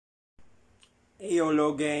Hey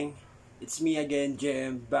YOLO gang, it's me again,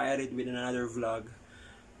 JM, back at it with another vlog.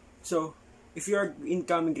 So, if you are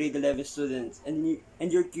incoming grade 11 students and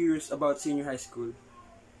you're curious about senior high school,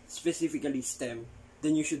 specifically STEM,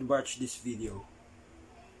 then you should watch this video.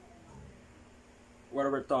 What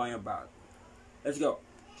are we talking about? Let's go!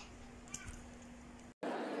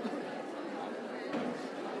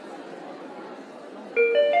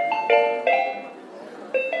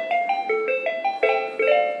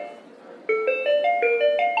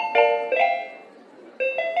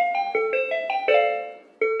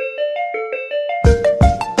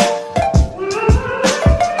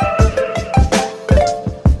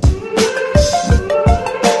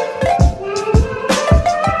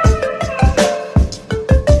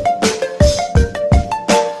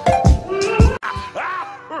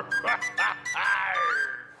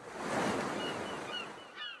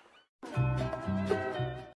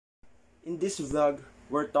 In this vlog,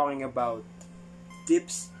 we're talking about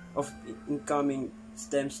tips of incoming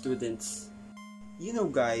STEM students. You know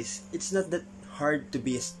guys, it's not that hard to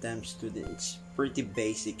be a STEM student. It's pretty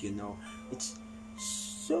basic, you know. It's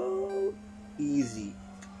so easy.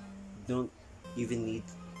 Don't even need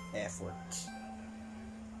effort.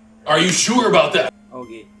 Are you sure about that?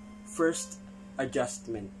 Okay, first,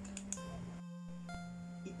 adjustment.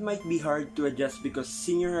 It might be hard to adjust because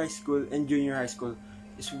senior high school and junior high school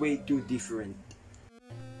is way too different.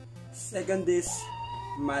 Second is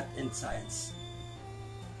math and science.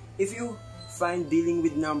 If you find dealing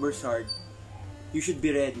with numbers hard, you should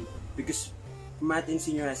be ready because math in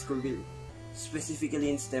senior high school will,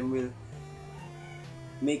 specifically in STEM, will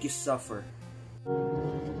make you suffer.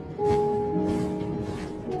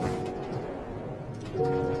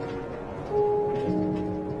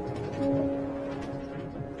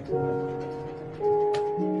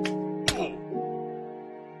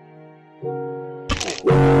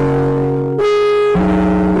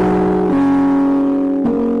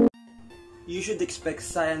 You should expect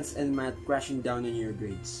science and math crashing down on your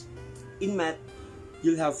grades. In math,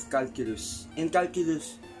 you'll have calculus. In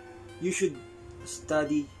calculus, you should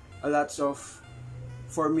study a lot of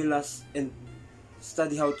formulas and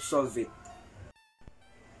study how to solve it.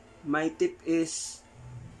 My tip is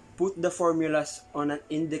put the formulas on an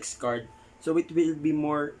index card so it will be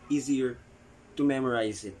more easier to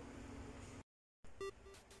memorize it.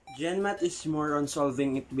 Gen Math is more on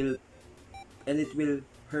solving it will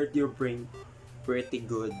hurt your brain pretty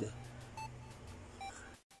good.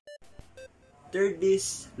 Third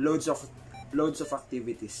is loads of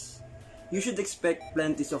activities. You should expect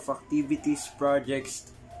plenty of activities,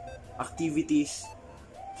 projects,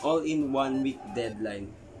 all in 1 week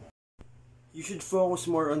deadline. You should focus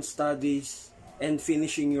more on studies and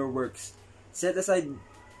finishing your works. Set aside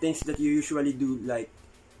things that you usually do like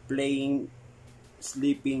playing,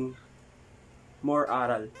 sleeping, more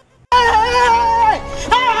aral.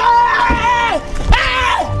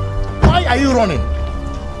 Why are you running?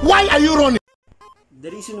 Why are you running?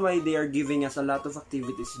 The reason why they are giving us a lot of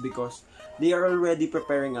activities is because they are already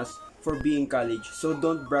preparing us for being college. So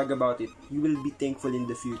don't brag about it. You will be thankful in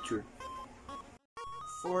the future.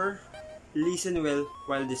 4. Listen well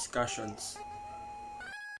while discussions.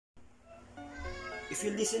 If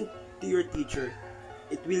you listen to your teacher,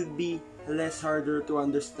 it will be less harder to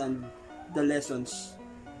understand the lessons.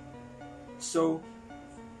 So,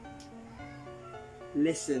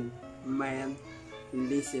 listen, man.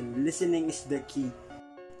 Listen. Listening is the key.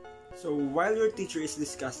 So, while your teacher is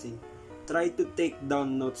discussing, try to take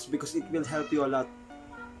down notes because it will help you a lot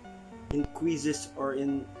in quizzes or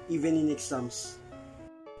even in exams.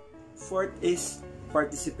 4th is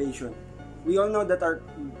participation. We all know that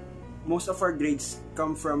most of our grades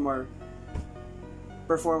come from our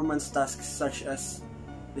performance tasks such as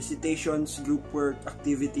recitations, group work,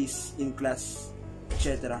 activities in class,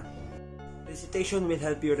 etc. Recitation will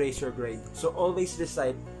help you raise your grade. So always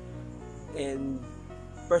recite and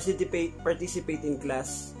participate in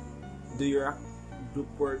class, do your group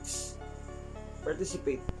works,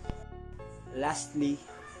 participate. Lastly,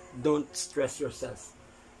 don't stress yourself.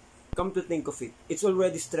 Come to think of it, it's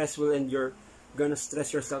already stressful and you're gonna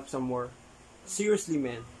stress yourself some more. Seriously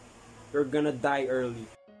man, you're gonna die early.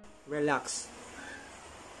 Relax.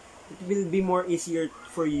 It will be more easier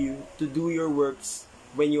for you to do your works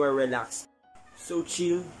when you are relaxed. So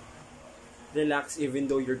chill, relax even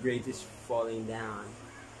though your grade is falling down.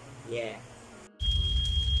 Yeah.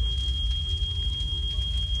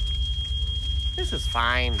 This is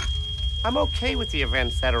fine. I'm okay with the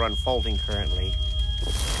events that are unfolding currently.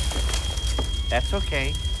 That's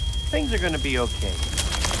okay. Things are gonna be okay.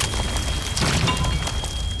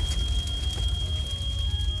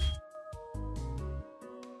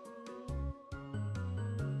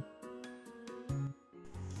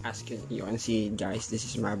 As you can see, guys, this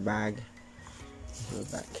is my bag.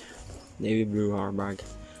 Navy blue our bag.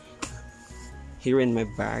 Here in my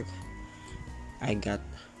bag, I got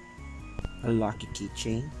a lucky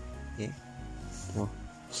keychain. Yeah. Well,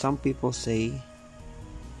 some people say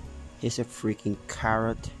he's a freaking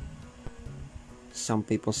carrot. Some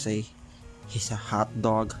people say he's a hot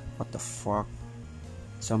dog. What the fuck?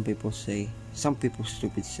 Some people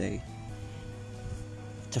stupid say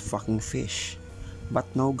it's a fucking fish. But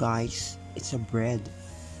no, guys, it's a bread.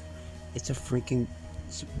 It's a freaking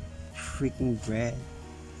bread.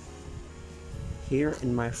 Here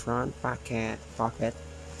in my front pocket,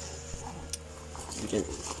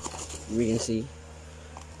 we can see.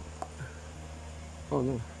 Oh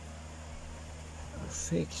no,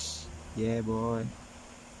 fix. Yeah, boy.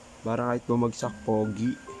 Para kahit bumagsak,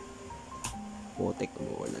 pogi. Potek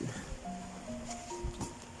umuulan.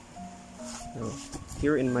 So,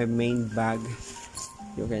 here in my main bag,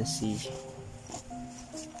 you can see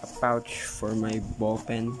a pouch for my ball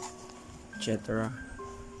pen, etc.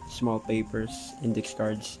 Small papers, index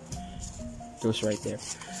cards, goes right there.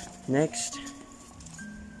 Next,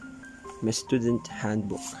 my student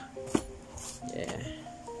handbook. Yeah.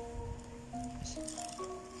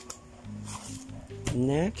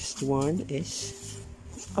 Next one is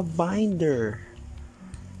a binder.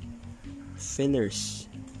 Fillers.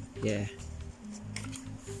 Yeah.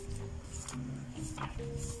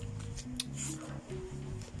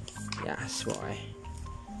 That's why.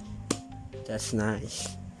 That's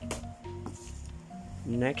nice.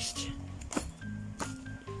 Next,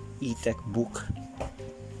 e-tech book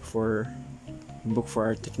for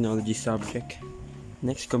our technology subject.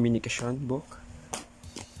 Next, communication book.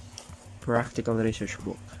 Practical research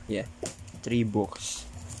book. Yeah, 3 books.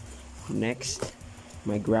 Next,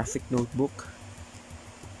 my graphic notebook.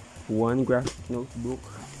 1 graphic notebook.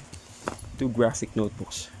 2 graphic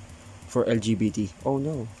notebooks for LGBT. Oh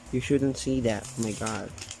no, you shouldn't see that. Oh my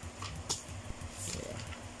god. Yeah.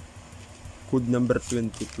 Code number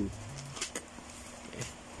 22.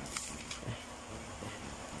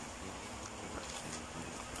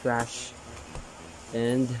 Flash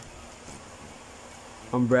and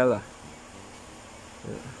umbrella.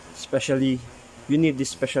 Especially, you need this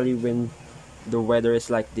especially when the weather is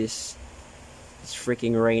like this. It's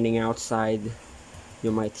freaking raining outside.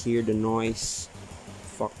 You might hear the noise.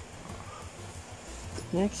 Fuck.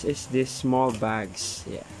 Next is these small bags.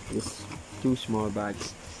 Yeah, these 2 small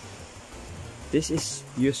bags. This is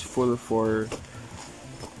useful for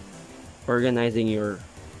organizing your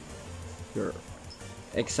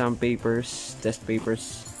exam papers, test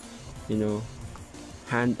papers, you know,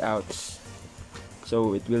 handouts.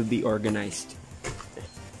 So it will be organized.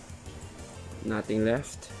 Nothing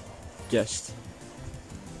left, just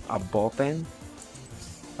a ball pen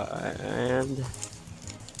and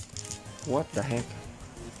what the heck?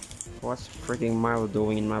 What's freaking Milo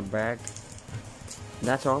doing in my bag?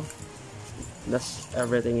 That's all. That's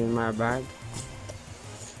everything in my bag.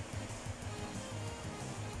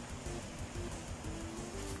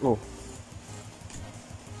 Oh.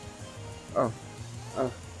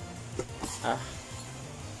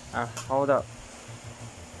 Hold up.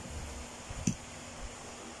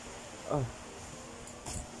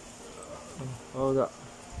 Hold up.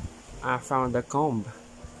 I found a comb.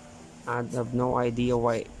 I have no idea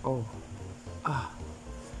why.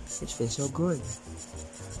 It feels so good.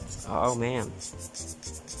 Oh man,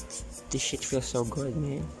 this shit feels so good,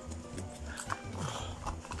 man.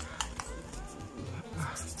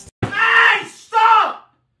 Hey,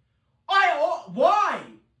 stop! Why?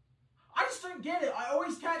 I just don't get it. I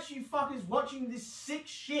always catch you fuckers watching this sick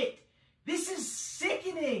shit. This is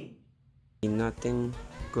sickening. Nothing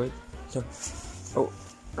good. So,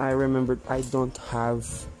 I remembered I don't have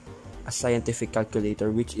a scientific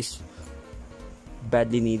calculator, which is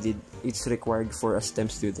badly needed. It's required for a STEM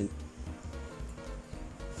student,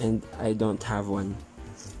 and I don't have one.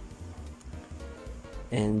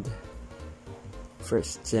 And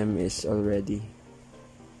first STEM is already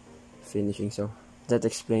finishing, so that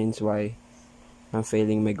explains why I'm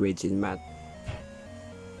failing my grades in math.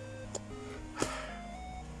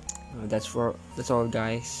 That's all,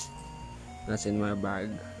 guys. That's in my bag.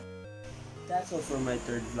 That's all for my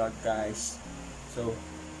 3rd vlog, guys. So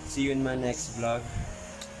see you in my next vlog.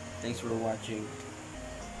 Thanks for watching.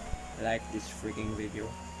 Like this freaking video.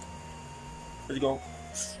 Let's go.